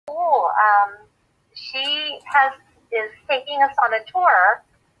she is taking us on a tour.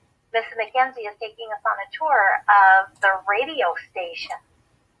 Miss McKenzie is taking us on a tour of the radio station.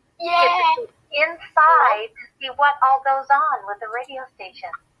 Yeah. Inside to see what all goes on with the radio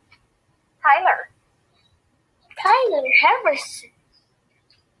station. Tyler Harrison.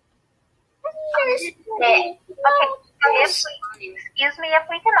 Okay. Excuse me, if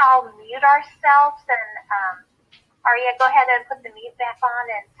we can all mute ourselves and Aria, go ahead and put the mute back on.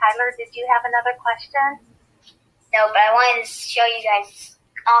 And Tyler, did you have another question? No, but I wanted to show you guys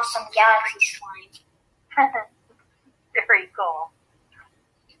awesome galaxies flying. Very cool.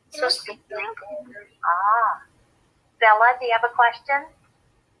 So really cool. Bella, do you have a question?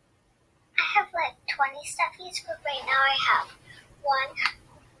 I have like 20 stuffies, but right now I have one.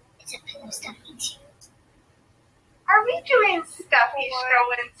 It's a pillow stuffy too. Are we doing stuffy show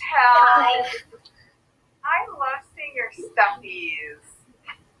and tell? I love seeing your stuffies.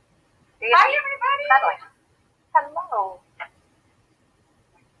 Hi, everybody. Hello.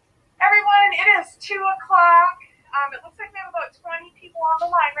 Everyone, it is 2 o'clock. It looks like we have about 20 people on the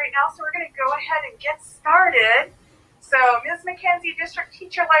line right now, so we're going to go ahead and get started. So, Ms. McKenzie, District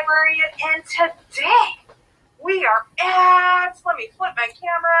Teacher Librarian, and today we are at, let me flip my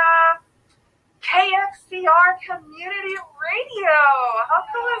camera, KXCR Community Radio. How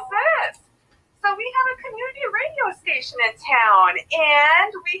cool is this? So we have a community radio station in town,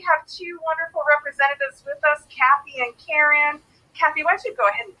 and we have 2 wonderful representatives with us, Kathy and Karen. Kathy, why don't you go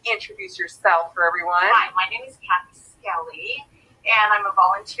ahead and introduce yourself for everyone? Hi, my name is Kathy Skelly, and I'm a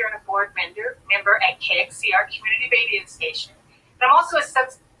volunteer and a board member at KXCR Community Radio Station. And I'm also a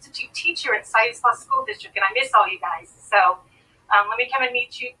substitute teacher at Siuslaw School District, and I miss all you guys. So let me come and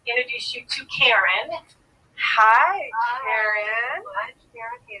introduce you to Karen. Hi, Karen. I'm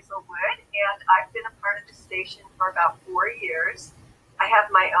Karen Hazelwood, and I've been a part of the station for about 4 years. I have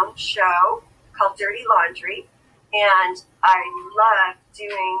my own show called Dirty Laundry, and I love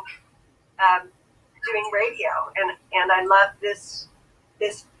doing radio, and I love this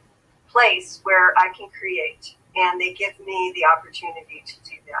place where I can create, and they give me the opportunity to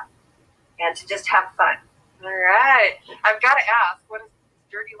do that and to just have fun. All right. I've got to ask, what is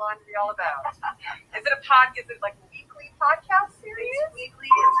Dirty Laundry all about? Is it like a weekly podcast series? It's weekly.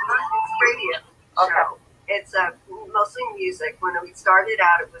 It's radio. Okay. It's mostly music. When we started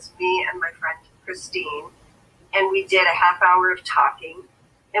out, it was me and my friend Christine, and we did a half hour of talking,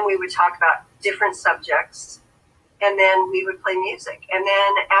 and we would talk about different subjects, and then we would play music. And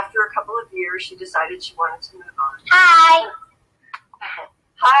then after a couple of years, she decided she wanted to move on. Hi.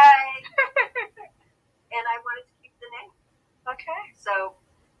 Hi. And I wanted to keep the name. Okay. So,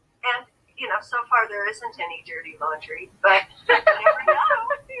 and, so far there isn't any dirty laundry, but you never know.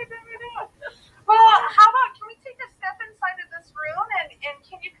 You never know. Well, how about, can we take a step inside of this room, and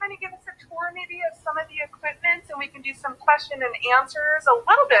can you kind of give us a tour maybe of some of the equipment, and we can do some question and answers a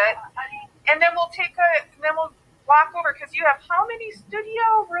little bit, and then we'll walk over, because you have how many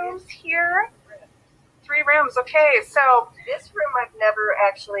studio rooms here? 3 rooms. Okay, so this room I've never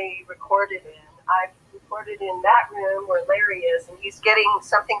actually recorded in. I've recorded in that room where Larry is, and he's getting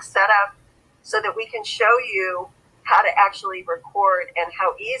something set up so that we can show you how to actually record and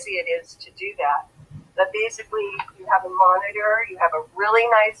how easy it is to do that. But basically, you have a monitor, you have a really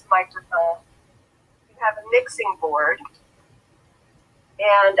nice microphone, you have a mixing board,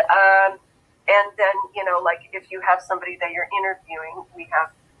 and then, like if you have somebody that you're interviewing, we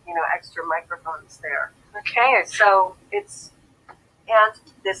have, extra microphones there. okay, So and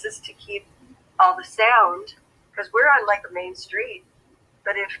this is to keep all the sound, because we're on like a main street,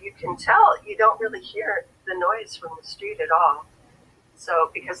 but if you can tell, you don't really hear the noise from the street at all. So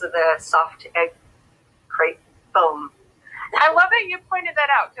because of the soft egg crate foam. I love that you pointed that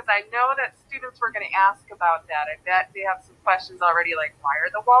out, because I know that students were going to ask about that. I bet they have some questions already, like, why are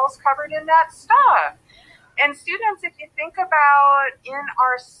the walls covered in that stuff? And students, if you think about in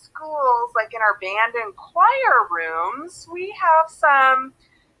our schools, like in our band and choir rooms, we have some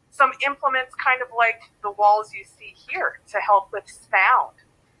implements kind of like the walls you see here to help with sound.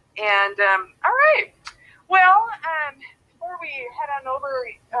 And, all right. Well, before we head on over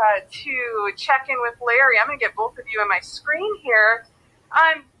to check in with Larry, I'm going to get both of you on my screen here.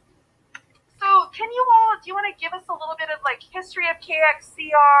 So do you want to give us a little bit of like history of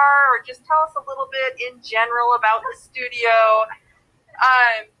KXCR, or just tell us a little bit in general about the studio?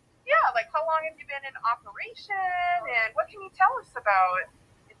 Like how long have you been in operation, and what can you tell us about it?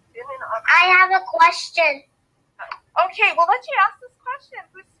 It's been in operation. I have a question. Okay, we'll let you ask this question.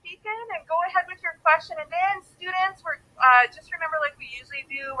 Who's speaking? And go ahead with your question. And then students, we're just remember, like we usually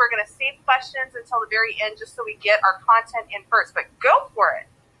do, we're going to save questions until the very end just so we get our content in first. But go for it.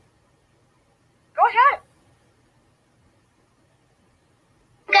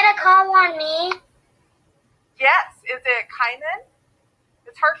 Is it Kyman?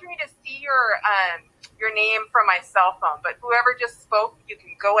 It's hard for me to see your name from my cell phone, but whoever just spoke, you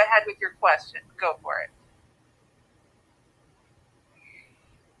can go ahead with your question. Go for it.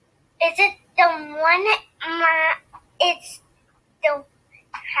 Is it the one it's the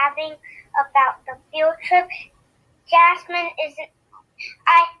having about the field trip? Jasmine isn't.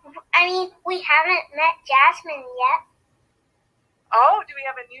 I mean, we haven't met Jasmine yet. Oh, do we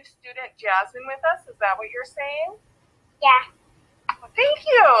have a new student, Jasmine, with us? Is that what you're saying? Yeah. Well, thank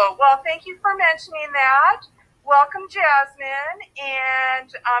you. Well, thank you for mentioning that. Welcome, Jasmine. And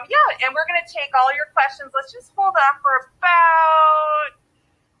and we're going to take all your questions. Let's just hold on for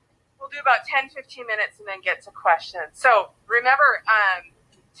we'll do about 10, 15 minutes and then get to questions. So remember,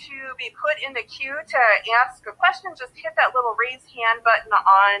 to be put in the queue to ask a question, just hit that little raise hand button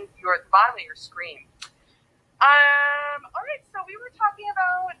on the bottom of your screen. All right, so we were talking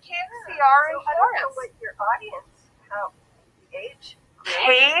about KXCR in Florence. I don't know what your audience, how age?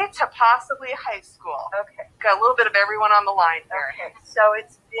 K to possibly high school. Okay. Got a little bit of everyone on the line here. Okay, so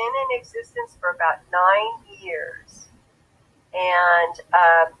it's been in existence for about 9 years.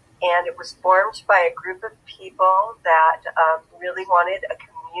 And it was formed by a group of people that really wanted a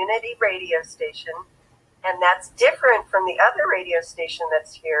community radio station. And that's different from the other radio station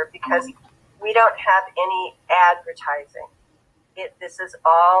that's here because we don't have any advertising. This is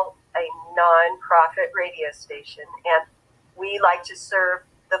all a non-profit radio station, and we like to serve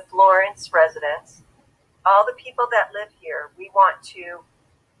the Florence residents, all the people that live here. We want to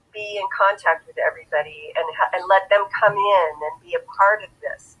be in contact with everybody and let them come in and be a part of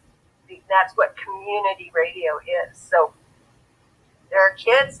this. That's what community radio is. So there are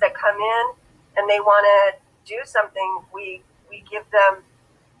kids that come in and they want to do something. We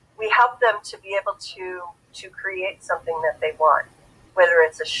help them to be able to create something that they want, whether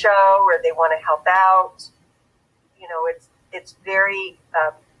it's a show or they want to help out. You know, it's very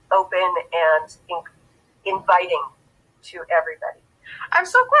open and inviting to everybody. I'm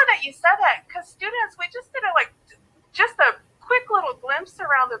so glad that you said that because students, we just did a quick little glimpse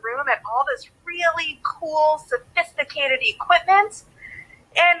around the room at all this really cool, sophisticated equipment.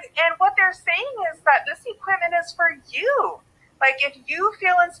 And what they're saying is that this equipment is for you. Like, if you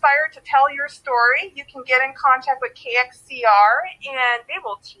feel inspired to tell your story, you can get in contact with KXCR, and they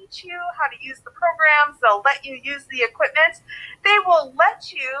will teach you how to use the programs. They'll let you use the equipment. They will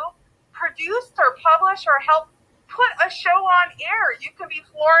let you produce or publish or help put a show on air. You can be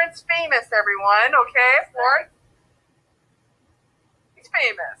Florence famous, everyone, okay? Florence? He's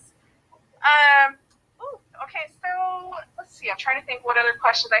famous. Okay, so let's see. I'm trying to think what other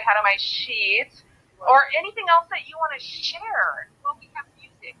questions I had on my sheet. Or anything else that you want to share? Well, we have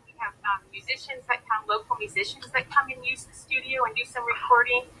music. We have musicians that come, local musicians that come and use the studio and do some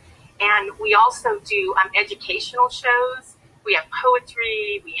recording. And we also do educational shows. We have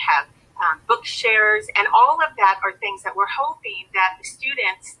poetry. We have book shares. And all of that are things that we're hoping that the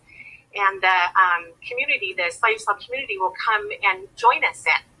students and the community, the Slave Club community, will come and join us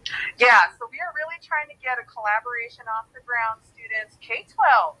in. Yeah, so we are really trying to get a collaboration off the ground, students,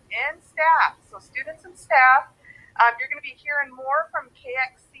 K-12 and staff. So students and staff, you're going to be hearing more from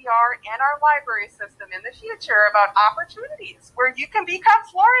KXCR and our library system in the future about opportunities where you can become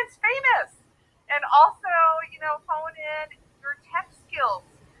Florence famous. And also, hone in your tech skills.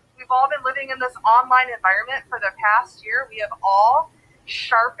 We've all been living in this online environment for the past year. We have all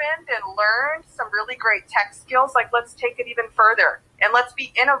sharpened and learned some really great tech skills. Like, let's take it even further and let's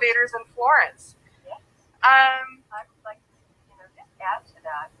be innovators in Florence. Yes. I would like to just add to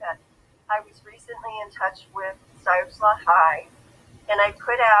that I was recently in touch with Cyosla High, and I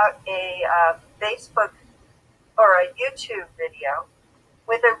put out a Facebook or a YouTube video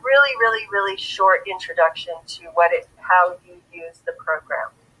with a really, really, really short introduction to how you use the program,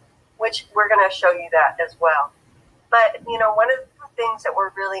 which we're going to show you that as well. But, one of the things that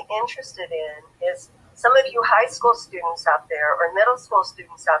we're really interested in is some of you high school students out there or middle school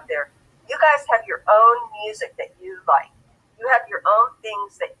students out there, you guys have your own music that you like. You have your own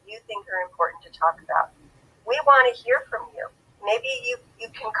things that you think are important to talk about. We want to hear from you. Maybe you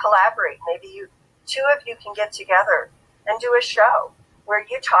can collaborate. Maybe two of you can get together and do a show where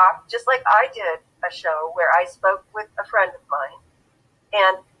you talk, just like I did a show where I spoke with a friend of mine.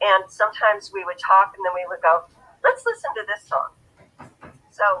 And sometimes we would talk and then we would go, let's listen to this song.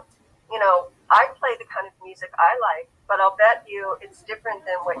 So, I play the kind of music I like, but I'll bet you it's different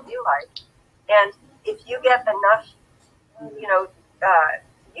than what you like. And if you get enough,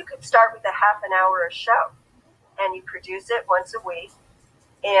 you could start with a half an hour a show and you produce it once a week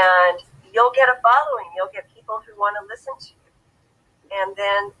and you'll get a following. You'll get people who want to listen to you. And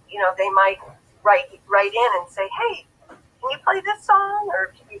then, they might write in and say, hey, can you play this song? Or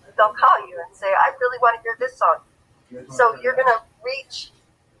they'll call you and say, I really want to hear this song. So you're going to reach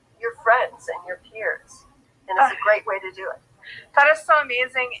your friends and your peers. And it's a great way to do it. That is so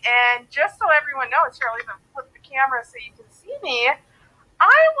amazing. And just so everyone knows, here, I'll even flip the camera so you can see me.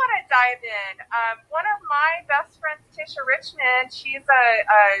 I want to dive in. One of my best friends, Tisha Richmond, she's a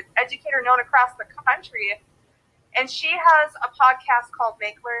educator known across the country, and she has a podcast called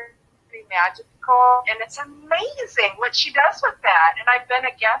Make Learning Magical, and it's amazing what she does with that. And I've been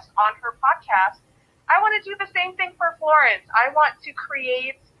a guest on her podcast. I want to do the same thing for Florence. I want to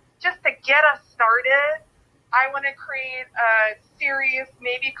create, just to get us started, I want to create a series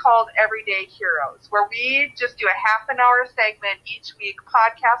maybe called Everyday Heroes, where we just do a half-an-hour segment each week,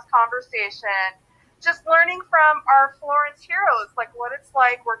 podcast conversation, just learning from our Florence heroes, like what it's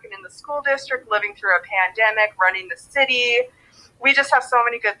like working in the school district, living through a pandemic, running the city. We just have so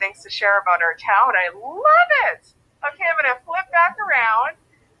many good things to share about our town. I love it. Okay, I'm going to flip back around.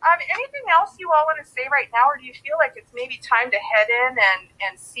 Anything else you all want to say right now, or do you feel like it's maybe time to head in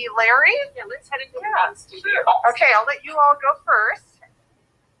and see Larry? Yeah, let's head into the main studio. Okay, I'll let you all go first.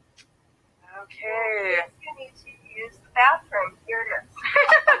 Okay. If you need to use the bathroom, here it is.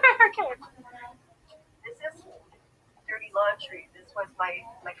 Okay. This is dirty laundry. This was my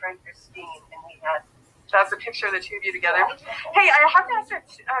friend Christine, and we had. That's a picture of the two of you together. Hey, I have to ask a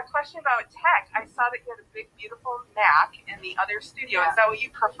question about tech. I saw that you had a big, beautiful Mac in the other studio. Is that what you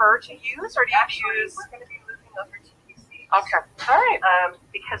prefer to use, or do you use? We're going to be moving over to PC. Okay. All right.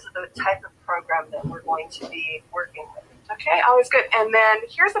 Because of the type of program that we're going to be working with. Okay, always good. And then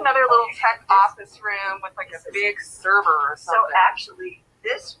here's another little tech office room with like a big server or something. So actually,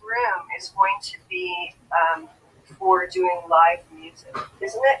 this room is going to be for doing live music,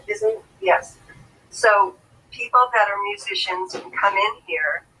 isn't it? Yes. So people that are musicians can come in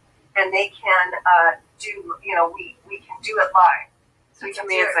here, and they can do. We can do it live. So we can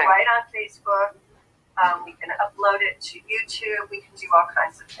do it right on Facebook. We can upload it to YouTube. We can do all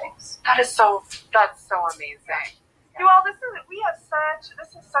kinds of things. That's so amazing. You all, this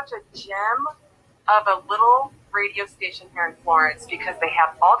is such a gem of a little radio station here in Florence, because they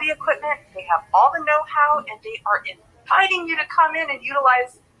have all the equipment, they have all the know-how, and they are inviting you to come in and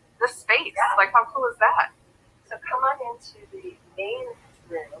utilize the space. Yeah. Like, how cool is that? So come on into the main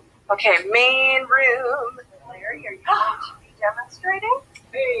room. Okay, main room. Larry, are you going to be demonstrating?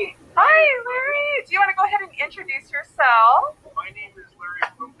 Hey. Hi, Larry. Do you want to go ahead and introduce yourself? My name is Larry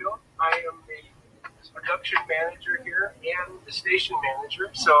Bloomfield. I am the production manager here and the station manager,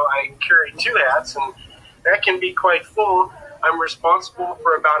 so I carry two hats, and that can be quite full. I'm responsible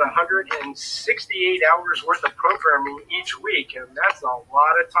for about 168 hours worth of programming each week, and that's a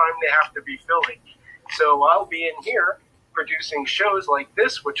lot of time to have to be filling. So I'll be in here producing shows like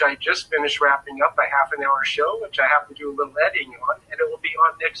this, which I just finished wrapping up, a half-an-hour show, which I have to do a little editing on, and it will be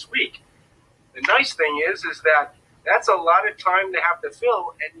on next week. The nice thing is that that's a lot of time to have to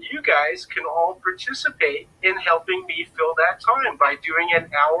fill, and you guys can all participate in helping me fill that time by doing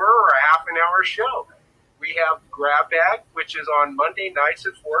an hour or a half-an-hour show. We have Grab Bag, which is on Monday nights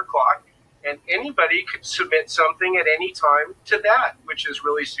at 4 o'clock, and anybody could submit something at any time to that, which is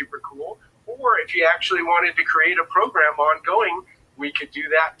really super cool. Or if you actually wanted to create a program ongoing, we could do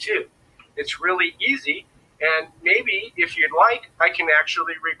that too. It's really easy, and maybe if you'd like, I can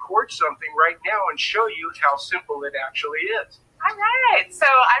actually record something right now and show you how simple it actually is. All right. So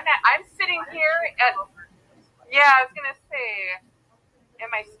I'm sitting here at, I was going to say,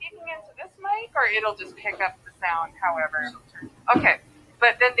 am I speaking into this mic, or it'll just pick up the sound however? Okay.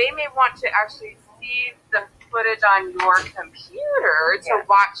 But then they may want to actually see the footage on your computer to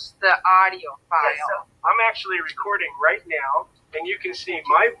watch the audio file. Yeah, so I'm actually recording right now, and you can see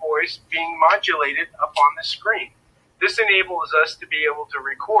my voice being modulated up on the screen. This enables us to be able to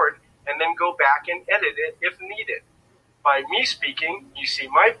record and then go back and edit it if needed. By me speaking, you see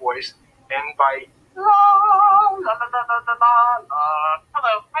my voice, and by la la la la la la la.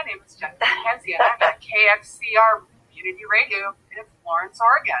 Hello, my name is McKenzie, and I'm at KXCR Community Radio in Florence,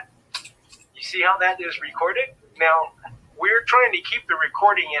 Oregon. You see how that is recorded? Now, we're trying to keep the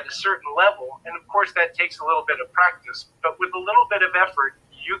recording at a certain level, and of course that takes a little bit of practice, but with a little bit of effort,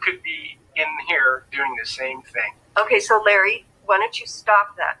 you could be in here doing the same thing. Okay, so Larry, why don't you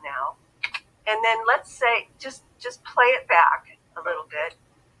stop that now? And then let's say, just play it back a little bit.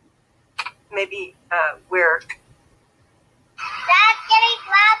 Maybe where... Dad's getting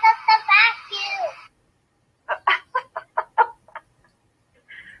glad of the vacuum.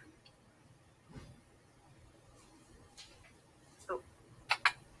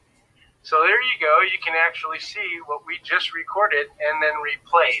 So there you go. You can actually see what we just recorded and then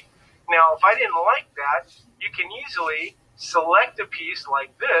replayed. Now, if I didn't like that, you can easily select a piece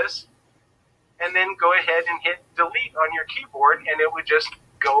like this, and then go ahead and hit delete on your keyboard, and it would just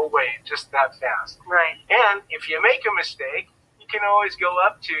go away just that fast. Right. And if you make a mistake, you can always go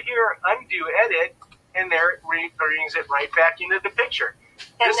up to here, undo edit, and there it brings it right back into the picture.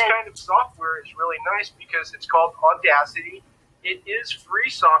 And this kind of software is really nice because it's called Audacity. It is free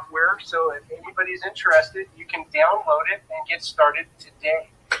software, so if anybody's interested, you can download it and get started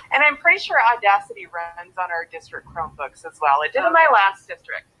today. And I'm pretty sure Audacity runs on our district Chromebooks as well. It did in my last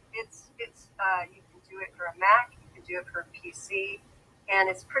district. It's you can do it for a Mac, you can do it for a PC, and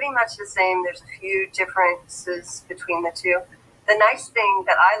it's pretty much the same. There's a few differences between the two. The nice thing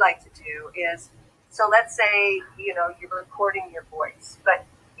that I like to do is, so let's say, you're recording your voice, but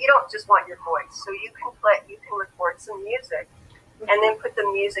you don't just want your voice. So you can record some music and then put the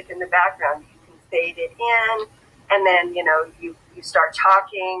music in the background. You can fade it in, and then, you start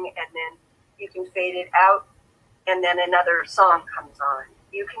talking, and then you can fade it out, and then another song comes on.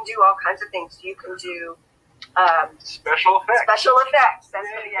 You can do all kinds of things. You can do special effects. Special effects. That's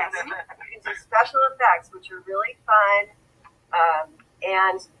what it is. You can do special effects, which are really fun.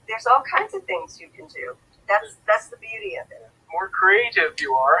 And there's all kinds of things you can do. That's the beauty of it. The more creative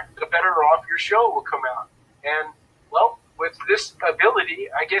you are, the better off your show will come out. And, well, with this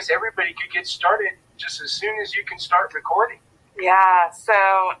ability, I guess everybody could get started just as soon as you can start recording. Yeah, so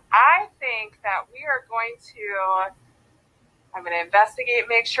I think that I'm going to investigate,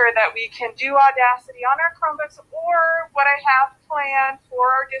 make sure that we can do Audacity on our Chromebooks, or what I have planned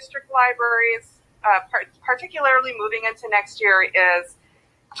for our district libraries, particularly moving into next year, is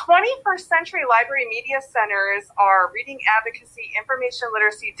 21st century library media centers are reading advocacy, information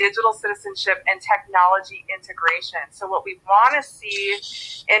literacy, digital citizenship, and technology integration. So what we want to see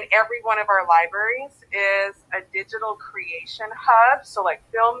in every one of our libraries is a digital creation hub. So like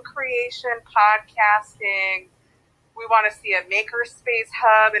film creation, podcasting. We want to see a makerspace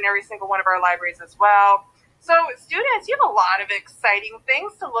hub in every single one of our libraries as well. So students, you have a lot of exciting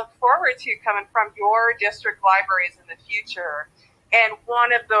things to look forward to coming from your district libraries in the future. And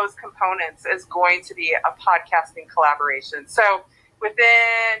one of those components is going to be a podcasting collaboration. So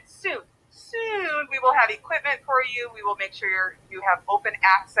soon, we will have equipment for you. We will make sure you have open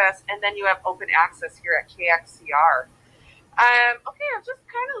access, and then you have open access here at KXCR. Okay, I'm just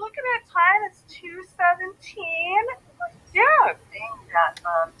kind of looking at time. It's 2:17. Yeah. Thing that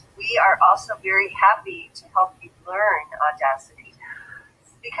we are also very happy to help you learn Audacity,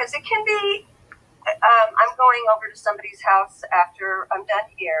 because it can be. I'm going over to somebody's house after I'm done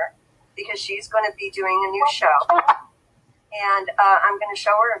here, because she's going to be doing a new show, and I'm going to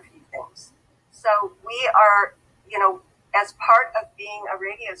show her a few things. So we are, as part of being a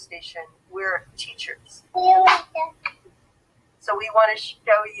radio station, we're teachers. So we want to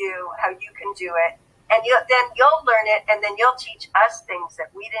show you how you can do it, and then you'll learn it, and then you'll teach us things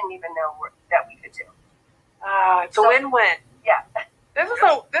that we didn't even know that we could do. It's a win-win. Yeah. This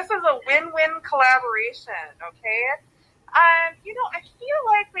is a win-win collaboration, okay? I feel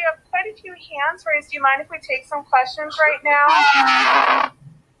like we have quite a few hands raised. Do you mind if we take some questions right now?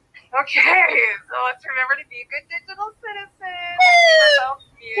 Okay, so let's remember to be a good digital citizen.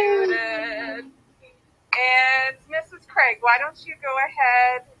 Muted. And Mrs. Craig, why don't you go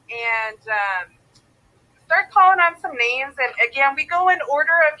ahead and start calling on some names. And again, we go in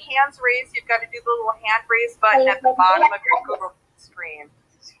order of hands raised. You've got to do the little hand raise button at the bottom of your Google screen.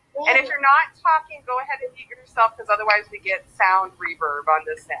 And if you're not talking, go ahead and mute yourself, because otherwise we get sound reverb on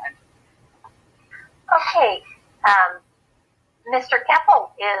this end. Okay. Mr.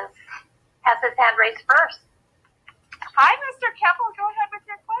 Keppel has his hand raised first. Hi, Mr. Keppel. Go ahead with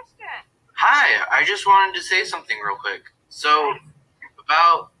your question. Hi. I just wanted to say something real quick. So,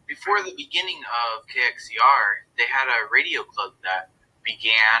 before the beginning of KXCR, they had a radio club that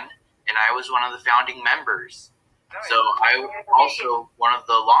began, and I was one of the founding members. Nice. So I was also one of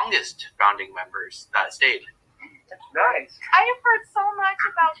the longest founding members that stayed. That's nice. I have heard so much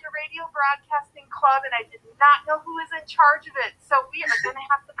about the Radio Broadcasting Club, and I did not know who was in charge of it. So we are going to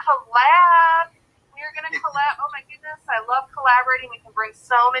have to collab. We are going to collab. Oh my goodness, I love collaborating. We can bring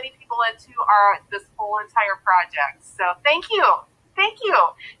so many people into this whole entire project. So thank you. Thank you.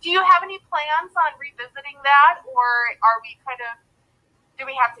 Do you have any plans on revisiting that, or do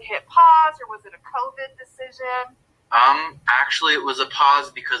we have to hit pause, or was it a COVID decision? Actually, it was a pause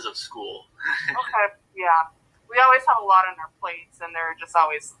because of school. Okay, yeah. We always have a lot on our plates, and there are just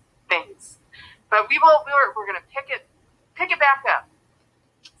always things. But we're going to pick it back up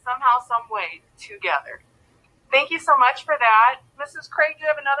somehow, some way, together. Thank you so much for that. Mrs. Craig, do you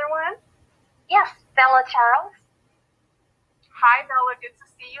have another one? Yes, Bella Charles. Hi, Bella. Good to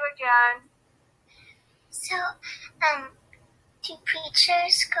see you again. So, Do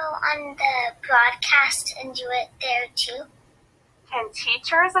preachers go on the broadcast and do it there too? Can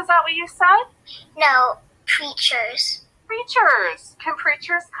teachers, is that what you said? No, preachers. Preachers. Can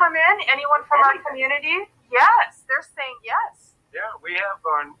preachers come in? Anyone from our community? Yes, they're saying yes. Yeah, we have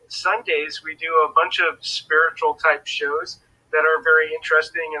on Sundays, we do a bunch of spiritual type shows that are very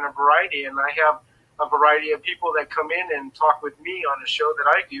interesting and a variety. And I have a variety of people that come in and talk with me on a show that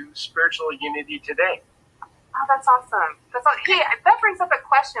I do, Spiritual Unity Today. Oh, that's awesome. Hey, that brings up a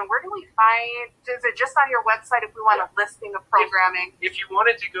question. Where do we find, is it just on your website if we want a listing of programming? If you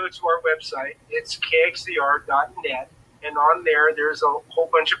wanted to go to our website, it's KXCR.net. And on there, there's a whole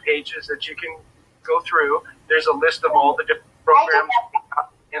bunch of pages that you can go through. There's a list of all the different programs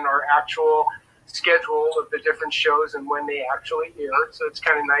in our actual schedule of the different shows and when they actually air. So it's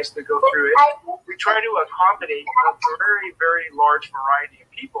kind of nice to go through it. We try to accommodate a very, very large variety of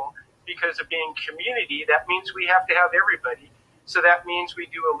people because of being community. That means we have to have everybody. So that means we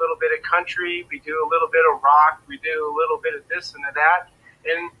do a little bit of country, we do a little bit of rock, we do a little bit of this and of that,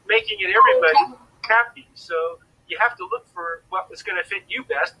 and making it everybody happy. So you have to look for what was going to fit you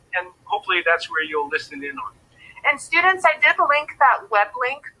best, and hopefully that's where you'll listen in on. And students, I did link that web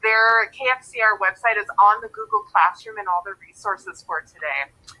link. Their KXCR website is on the Google Classroom and all the resources for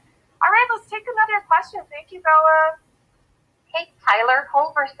today. All right, let's take another question. Thank you, Bella. Hey, Tyler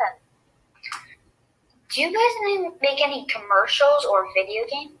Holverson. Do you guys make any commercials or video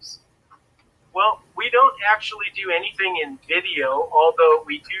games? Well, we don't actually do anything in video, although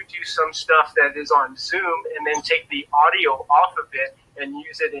we do some stuff that is on Zoom and then take the audio off of it and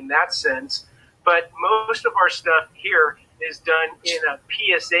use it in that sense. But most of our stuff here is done in a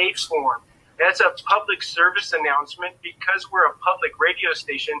PSA form. That's a public service announcement. Because we're a public radio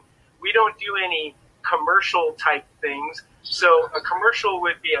station, we don't do any commercial type things. So a commercial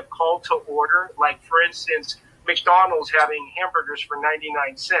would be a call to order, like for instance, McDonald's having hamburgers for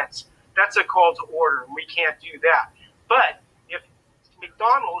 99 cents. That's a call to order, and we can't do that. But if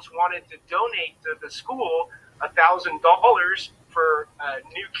McDonald's wanted to donate to the school $1,000 for a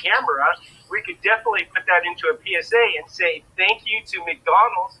new camera, we could definitely put that into a PSA and say, thank you to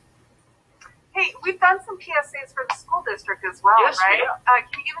McDonald's. Hey, we've done some PSAs for the school district as well, yes, right? Yeah.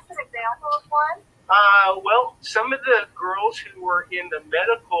 Can you give us an example of one? Well, some of the girls who were in the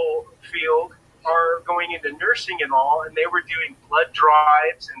medical field are going into nursing and all, and they were doing blood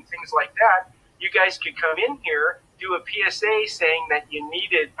drives and things like that. You guys could come in here, do a PSA saying that you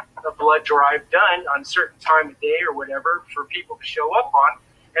needed a blood drive done on a certain time of day or whatever for people to show up on,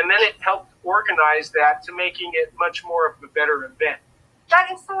 and then it helped organize that to making it much more of a better event. That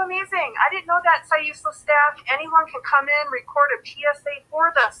is so amazing. I didn't know that SIUSO staff, anyone can come in, record a PSA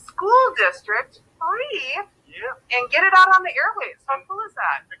for the school district free, and get it out on the airwaves. How cool is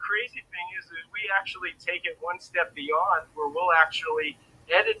that? The crazy thing is we actually take it one step beyond, where we'll actually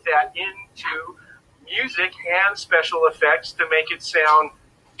edit that into music and special effects to make it sound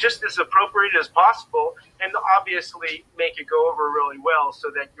just as appropriate as possible, and obviously make it go over really well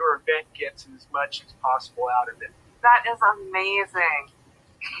so that your event gets as much as possible out of it. That is amazing.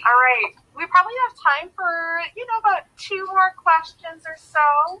 All right. We probably have time for, about 2 more questions or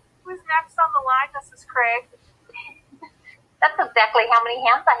so. Who's next on the line? This is Craig. That's exactly how many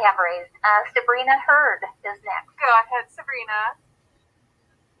hands I have raised. Sabrina Hurd is next. Go ahead, Sabrina.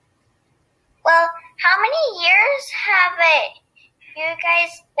 Well, how many years have you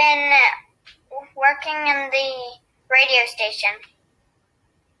guys been working in the radio station?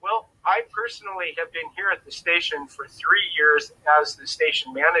 Well, I personally have been here at the station for 3 years as the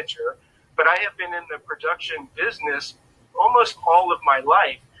station manager, but I have been in the production business almost all of my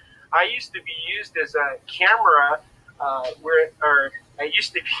life. I used to be used as a camera, I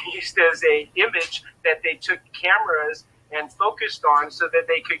used to be used as a image that they took cameras and focused on so that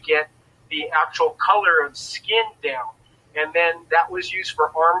they could get the actual color of skin down. And then that was used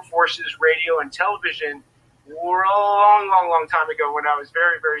for armed forces radio and television a long time ago when I was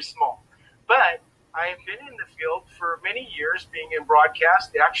very, very small. But I have been in the field for many years, being in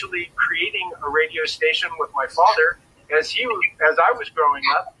broadcast, actually creating a radio station with my father as I was growing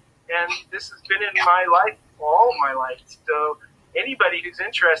up. And this has been in my life, all my life. So anybody who's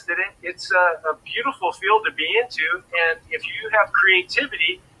interested in it, it's a beautiful field to be into. And if you have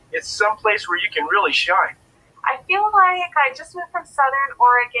creativity, it's someplace where you can really shine. I feel like I just moved from Southern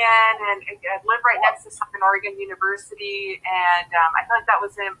Oregon and I live right next to Southern Oregon University, and I feel like that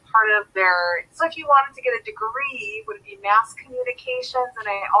was in part of their, so if you wanted to get a degree, would it be mass communications? And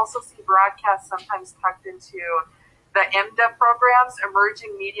I also see broadcast sometimes tucked into the MDA programs,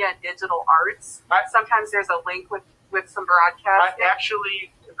 Emerging Media and Digital Arts. Sometimes there's a link with some broadcast. I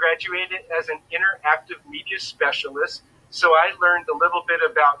actually graduated as an interactive media specialist So I learned a little bit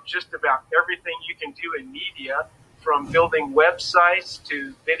about just about everything you can do in media, from building websites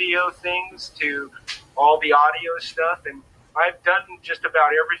to video things to all the audio stuff. And I've done just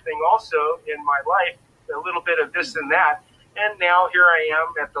about everything also in my life, a little bit of this and that. And now here I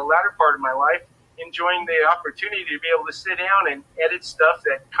am at the latter part of my life, enjoying the opportunity to be able to sit down and edit stuff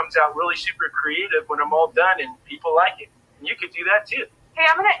that comes out really super creative when I'm all done and people like it. And you could do that too. Hey,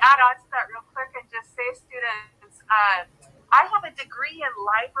 I'm going to add on to that real quick and just say, students, I have a degree in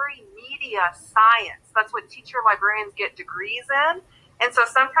library media science. That's what teacher librarians get degrees in. And so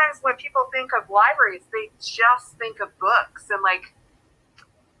sometimes when people think of libraries, they just think of books. And like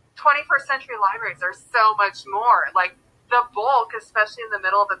 21st century libraries are so much more. Like the bulk, especially in the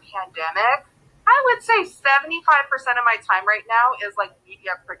middle of a pandemic, I would say 75% of my time right now is like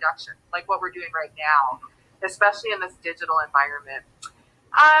media production, like what we're doing right now, especially in this digital environment.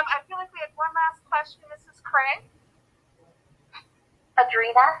 I feel like we had one last question, Mrs. Craig.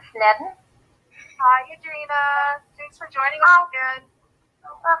 Adrena Snedden. Hi, Adrena. Thanks for joining us again.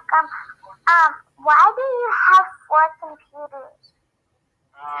 Welcome. Why do you have 4 computers?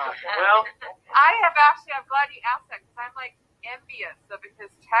 Well, I'm glad you asked that because I'm like envious of his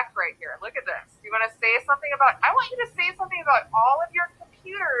tech right here. Look at this. You want to say something I want you to say something about all of your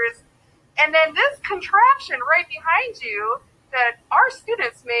computers and then this contraption right behind you that our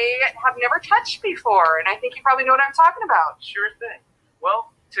students may have never touched before. And I think you probably know what I'm talking about. sure thing.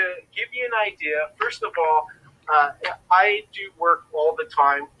 Well, to give you an idea, first of all, I do work all the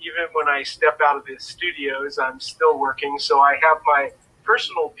time. Even when I step out of the studios, I'm still working. So I have my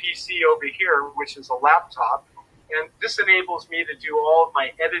personal PC over here, which is a laptop. And this enables me to do all of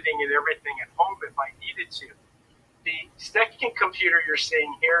my editing and everything at home if I needed to. The second computer you're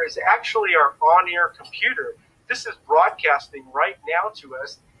seeing here is actually our on-air computer. This is broadcasting right now to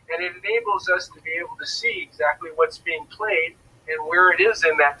us, and it enables us to be able to see exactly what's being played and where it is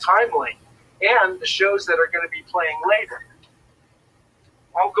in that time lane, and the shows that are going to be playing later.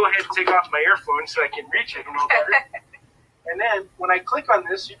 I'll go ahead and take off my earphones so I can reach it a little better. And then when I click on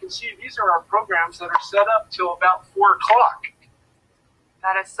this, you can see these are our programs that are set up till about 4 o'clock.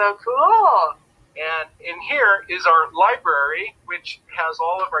 That is so cool. And in here is our library, which has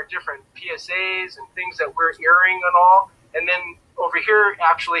all of our different PSAs and things that we're airing and all. And then over here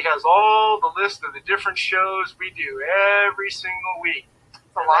actually has all the list of the different shows we do every single week.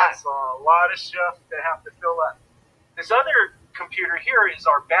 That's a lot of stuff to have to fill up. This other computer here is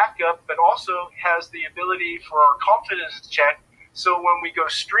our backup, but also has the ability for our confidence check. So when we go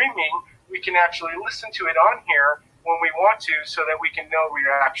streaming, we can actually listen to it on here when we want to, so that we can know we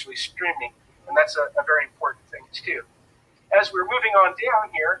are actually streaming. And that's a very important thing too. As we're moving on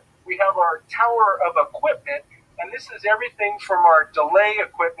down here, we have our tower of equipment, and this is everything from our delay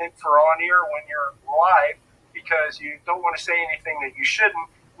equipment for on-air when you're live, because you don't want to say anything that you shouldn't.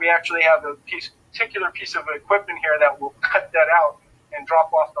 We actually have a particular piece of equipment here that will cut that out and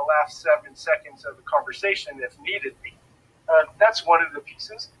drop off the last 7 seconds of the conversation if needed be. That's one of the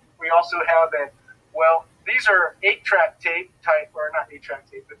pieces. We also have these are 8-track tape type, or not 8-track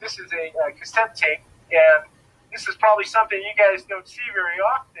tape, but this is a cassette tape, and this is probably something you guys don't see very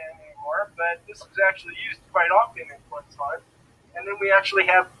often anymore, but this was actually used quite often at one time. And then we actually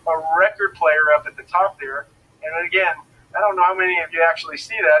have a record player up at the top there, and again, I don't know how many of you actually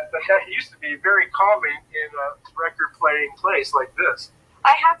see that, but that used to be very common in a record playing place like this.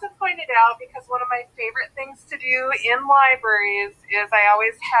 I have to point it out because one of my favorite things to do in libraries is I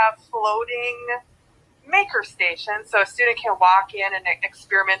always have floating maker stations, so a student can walk in and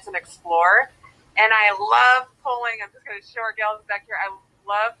experiment and explore. And I love pulling, I'm just going to show our gals back here, I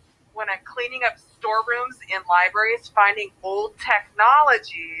love when I'm cleaning up storerooms in libraries, finding old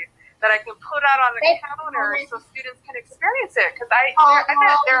technology that I can put out on the counter so students can experience it. Because I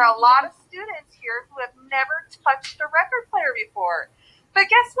bet there are a lot of students here who have never touched a record player before. But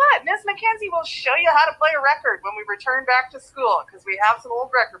guess what? Ms. McKenzie will show you how to play a record when we return back to school, because we have some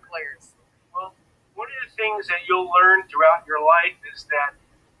old record players. Well, one of the things that you'll learn throughout your life is that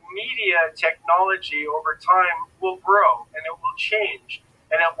media technology over time will grow and it will change.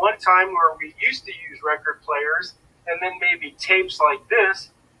 And at one time where we used to use record players and then maybe tapes like this,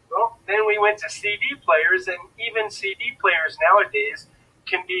 well, then we went to CD players, and even CD players nowadays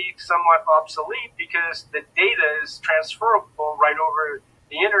can be somewhat obsolete because the data is transferable right over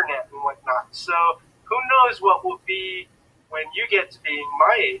the internet and whatnot. So who knows what will be when you get to being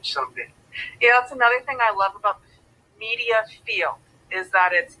my age someday. Yeah, that's another thing I love about the media field is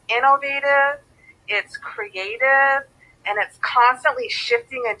that it's innovative, it's creative, and it's constantly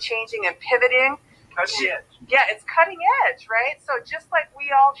shifting and changing and pivoting. Cutting edge. Yeah, it's cutting edge, right? So just like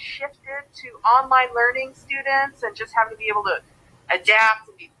we all shifted to online learning, students, and just having to be able to adapt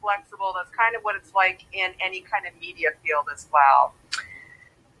and be flexible, that's kind of what it's like in any kind of media field as well.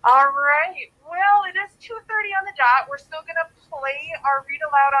 All right. Well, it is 2:30 on the dot. We're still going to play our read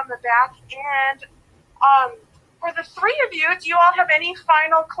aloud on the back end. For the three of you, do you all have any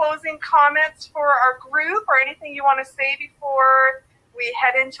final closing comments for our group or anything you want to say before we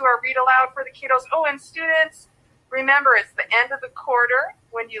head into our read aloud for the kiddos? Oh, and students, remember, it's the end of the quarter.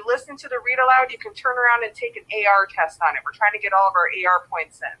 When you listen to the read aloud, you can turn around and take an AR test on it. We're trying to get all of our AR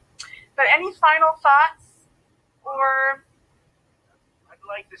points in. But any final thoughts? Or I'd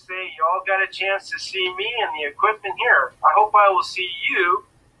like to say you all got a chance to see me and the equipment here. I hope I will see you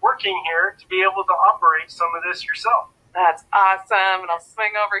working here to be able to operate some of this yourself. that's awesome. And I'll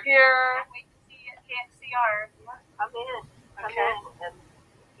swing over here. Can't wait to see you at KXCR. Come in. Come Okay. in.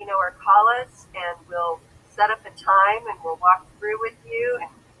 And, or call us, and we'll set up a time, and we'll walk through with you. And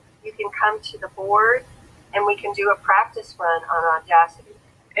you can come to the board, and we can do a practice run on Audacity.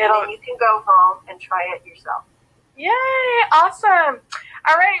 And then you can go home and try it yourself. Yay, awesome.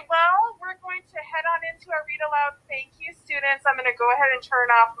 All right, well, we're going to head on into our read aloud. Thank you, students. I'm going to go ahead and turn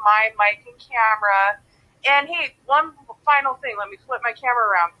off my mic and camera. And hey, one final thing. Let me flip my camera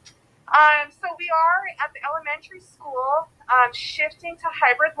around. So we are at the elementary school shifting to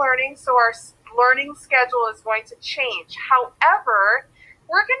hybrid learning, so our learning schedule is going to change. However,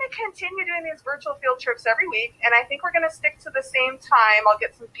 we're going to continue doing these virtual field trips every week, and I think we're going to stick to the same time. I'll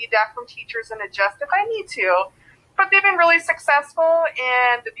get some feedback from teachers and adjust if I need to. But they've been really successful,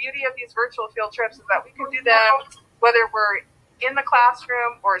 and the beauty of these virtual field trips is that we can do them whether we're in the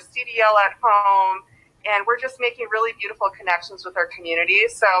classroom or CDL at home, and we're just making really beautiful connections with our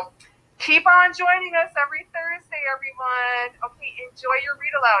community. So keep on joining us every Thursday, everyone. Okay, enjoy your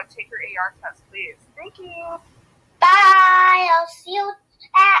read aloud. Take your AR test, please. Thank you. Bye. I'll see you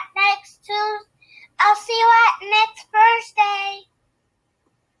at next Thursday.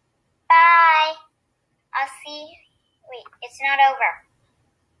 Bye. I'll see you. Wait, it's not over.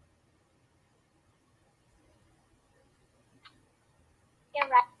 You're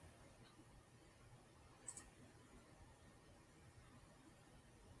right.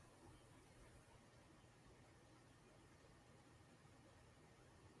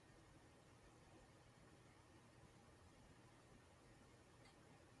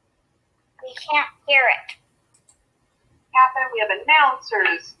 We can't hear it. We have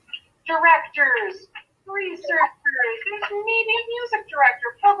announcers, directors, researchers, there's maybe a music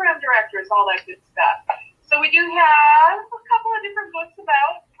director, program directors, all that good stuff. So we do have a couple of different books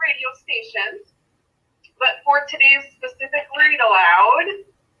about radio stations, but for today's specific read aloud,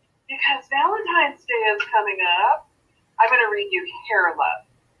 because Valentine's Day is coming up, I'm going to read you Hair Love.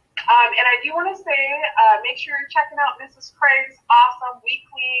 And I do want to say, make sure you're checking out Mrs. Craig's awesome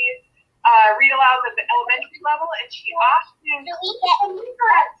weekly read alouds at the elementary level, and she often to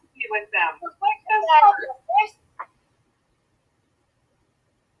be with them. Like this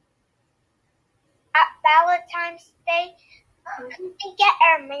At Valentine's Day, we get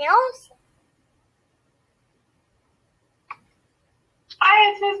our meals. Hi,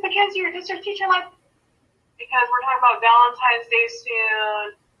 it's Ms. McKenzie, your district teacher. Because we're talking about Valentine's Day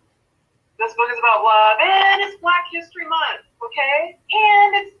soon. This book is about love, and it's Black History Month, okay? And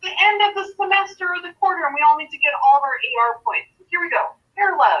it's the end of the semester or the quarter, and we all need to get all of our AR points. So here we go.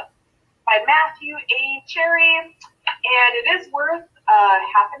 Hair Love by Matthew A. Cherry, and it is worth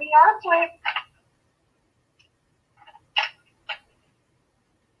half an AR point.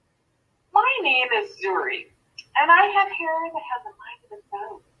 My name is Zuri, and I have hair that has a mind of its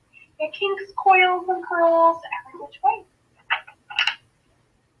own. It kinks, coils, and curls every which way.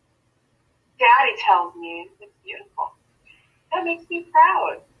 Daddy tells me it's beautiful. That makes me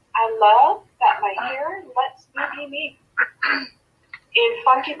proud. I love that my hair lets me be me. In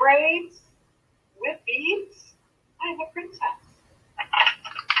funky braids, with beads, I'm a princess.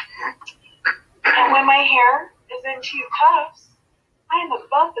 And when my hair is in two puffs, I am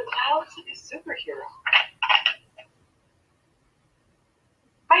above the clouds like a superhero.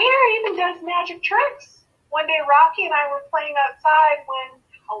 My hair even does magic tricks. One day Rocky and I were playing outside when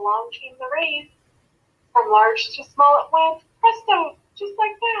along came the rain. From large to small it went, presto, just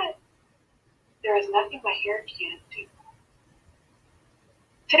like that. There is nothing my hair can't do.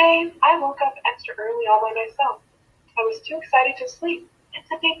 Today, I woke up extra early all by myself. I was too excited to sleep. It's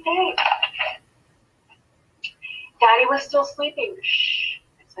a big day. Daddy was still sleeping. Shh,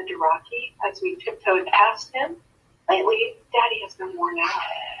 I said to Rocky as we tiptoed past him. Lately, Daddy has been worn out.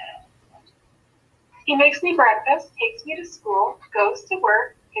 He makes me breakfast, takes me to school, goes to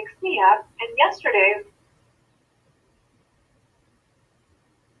work, picks me up, and yesterday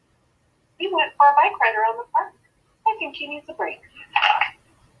we went for a bike ride around the park. I think he needs a break.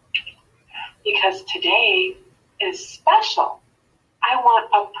 Because today is special. I want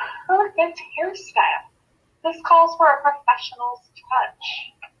a perfect hairstyle. This calls for a professional's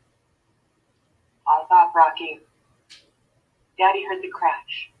touch. Pause off, Rocky. Daddy heard the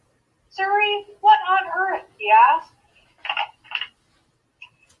crash. Suri, what on earth? He asked.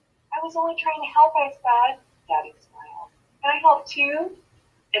 I was only trying to help, I said. Daddy smiled. Can I help too?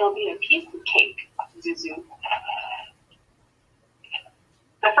 It'll be a piece of cake, Zuzu.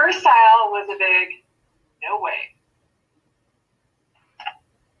 The first style was a big, no way.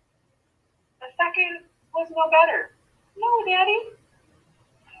 The second was no better. No, Daddy.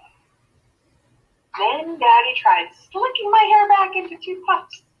 Then Daddy tried slicking my hair back into 2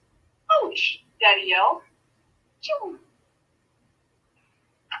 puffs. Ouch, Daddy yelled. Choo.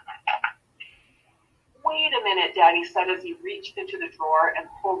 Wait a minute, Daddy said as he reached into the drawer and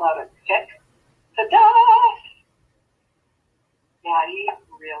pulled out a pick. Ta-da! Daddy,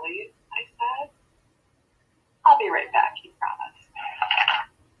 really? I said. I'll be right back, he promised.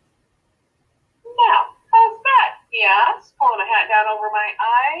 Now, how's that? He asked, pulling a hat down over my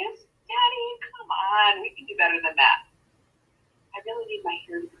eyes. Daddy, come on, we can do better than that. I really need my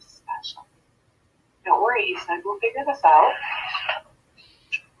hair to be special. Don't worry, he said, we'll figure this out.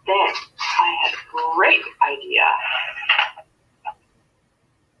 Then I had a great idea.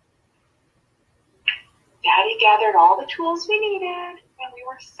 Daddy gathered all the tools we needed, and we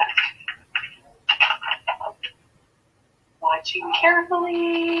were set. Watching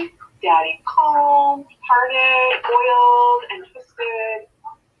carefully, Daddy combed, parted, oiled, and twisted.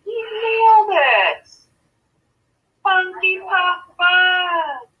 He nailed it! Funky pop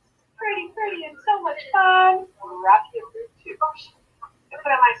buns! Pretty, and so much fun! Rocky approved too. I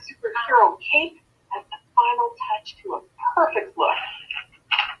put on my superhero cape as the final touch to a perfect look.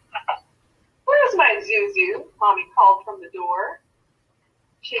 Where's my Zuzu? Mommy called from the door.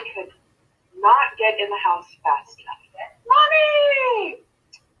 She could not get in the house fast enough. Mommy!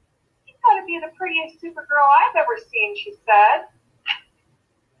 You've got to be the prettiest Supergirl I've ever seen, she said.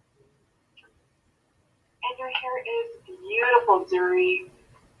 And your hair is beautiful, Zuri.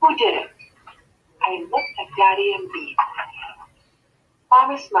 Who did it? I looked at Daddy and beat.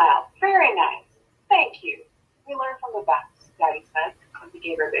 Mommy smiled. Very nice. Thank you. We learned from the best, Daddy said, and he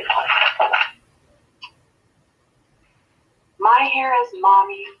gave her a big hug. My hair is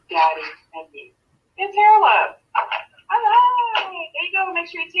Mommy, Daddy, and me. It's hair love. Hi. There you go. Make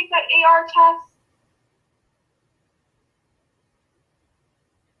sure you take that AR test.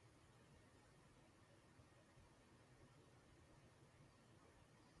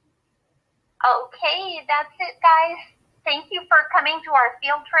 Okay, that's it, guys. Thank you for coming to our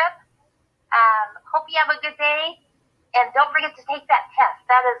field trip. Hope you have a good day. And don't forget to take that test.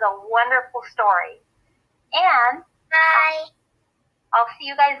 That is a wonderful story. And Bye. I'll see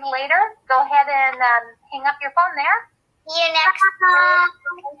you guys later. Go ahead and hang up your phone there. See you next time.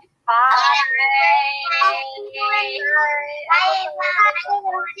 Bye.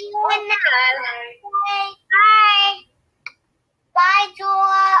 Bye,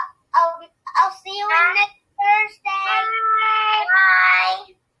 Joa. I'll see you next Thursday.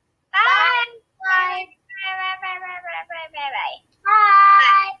 Bye. Bye. Bye.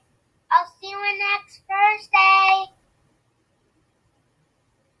 Bye. I'll see you next Thursday.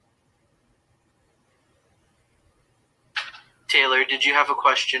 Taylor, did you have a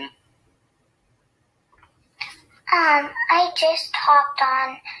question? I just hopped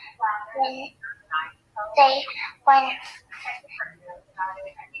on when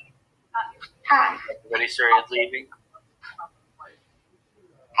Everybody started leaving?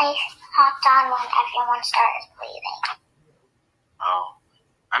 I hopped on when everyone started leaving. Oh,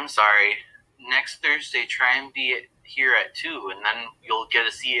 I'm sorry. Next Thursday, try and be here at 2, and then you'll get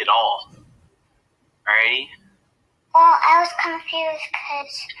to see it all. Alrighty? Well, I was confused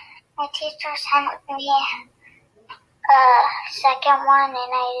because my teacher sent me a second one, and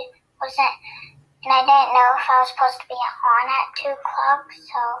I didn't know if I was supposed to be on at 2 o'clock,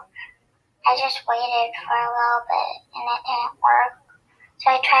 so I just waited for a little bit, and it didn't work.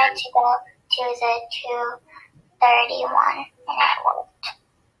 So I tried to go to the 2:30 one, and it worked.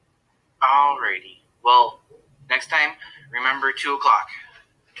 Alrighty. Well, next time, remember 2 o'clock.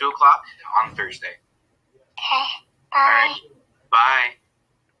 2 o'clock on Thursday. Okay, bye. Alright. Bye.